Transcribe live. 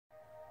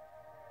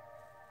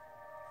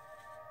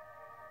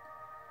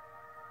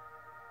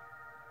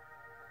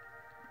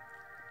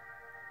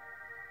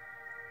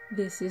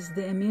This is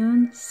the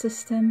immune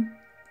system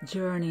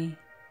journey,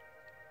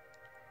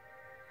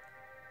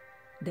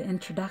 the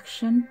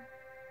introduction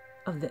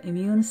of the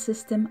immune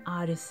system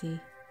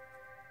odyssey.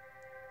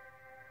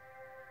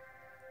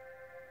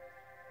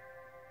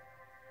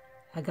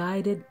 A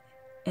guided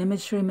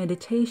imagery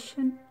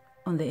meditation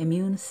on the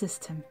immune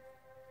system.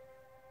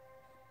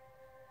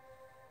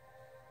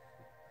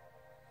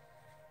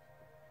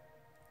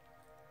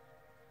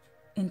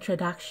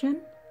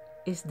 Introduction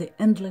is the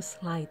endless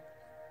light.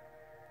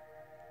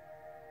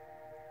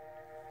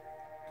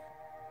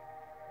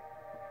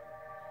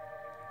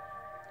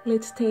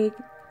 Let's take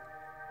a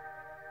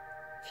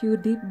few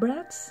deep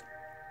breaths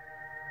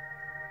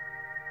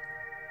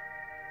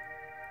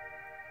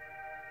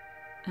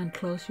and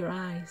close your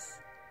eyes.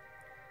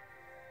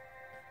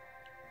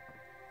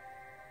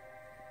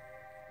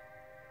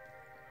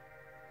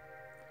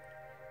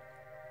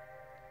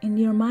 In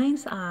your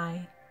mind's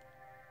eye,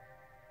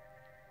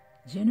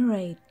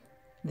 generate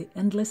the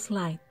endless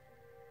light.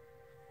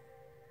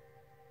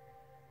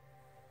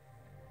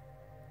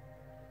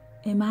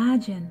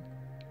 Imagine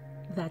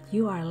that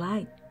you are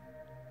light.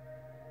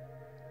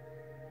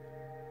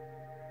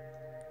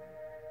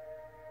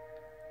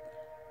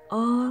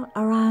 All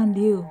around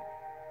you,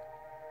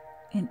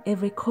 in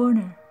every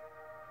corner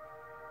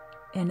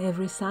and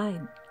every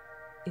side,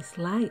 is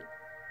light.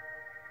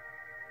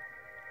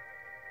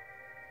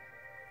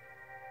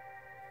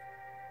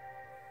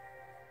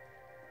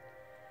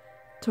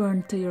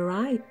 Turn to your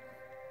right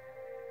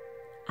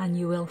and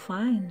you will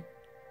find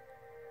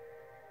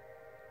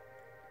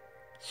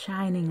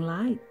shining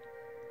light.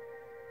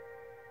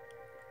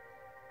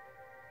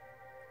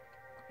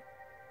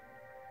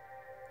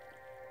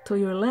 To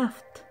your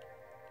left,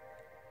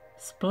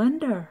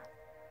 splendor,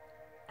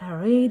 a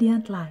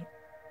radiant light.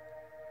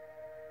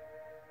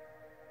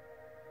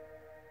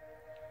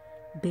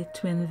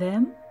 Between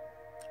them,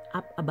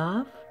 up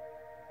above,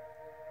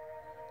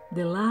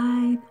 the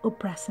light of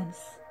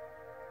presence.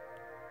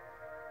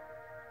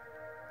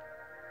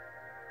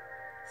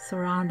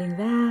 Surrounding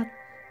that,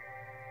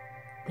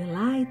 the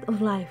light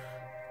of life.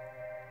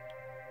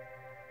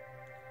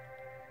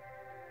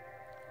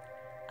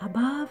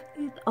 Above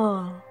it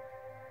all,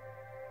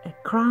 a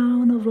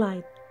crown of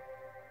light,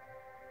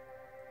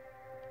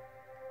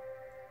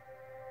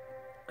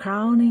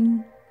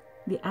 crowning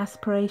the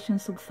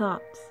aspirations of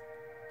thoughts,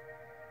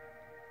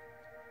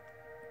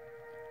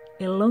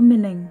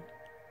 illumining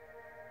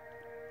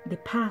the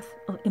path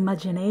of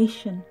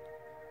imagination,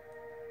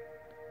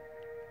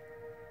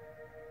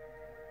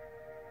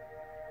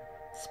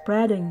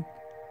 spreading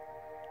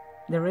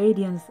the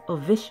radiance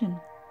of vision.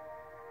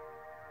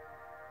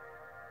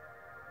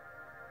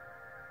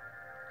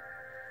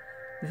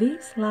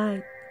 This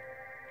light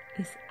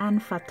is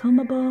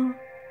unfathomable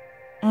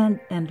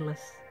and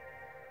endless.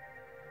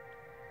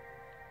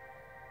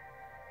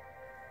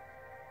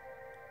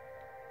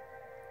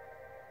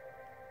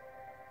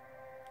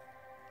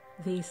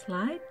 This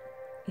light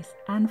is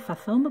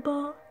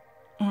unfathomable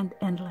and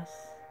endless.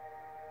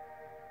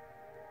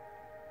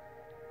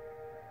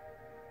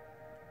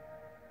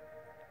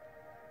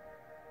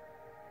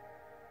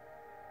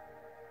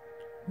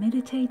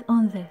 Meditate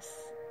on this,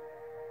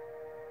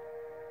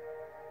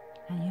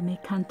 and you may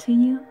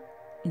continue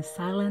in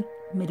silent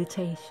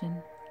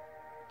meditation.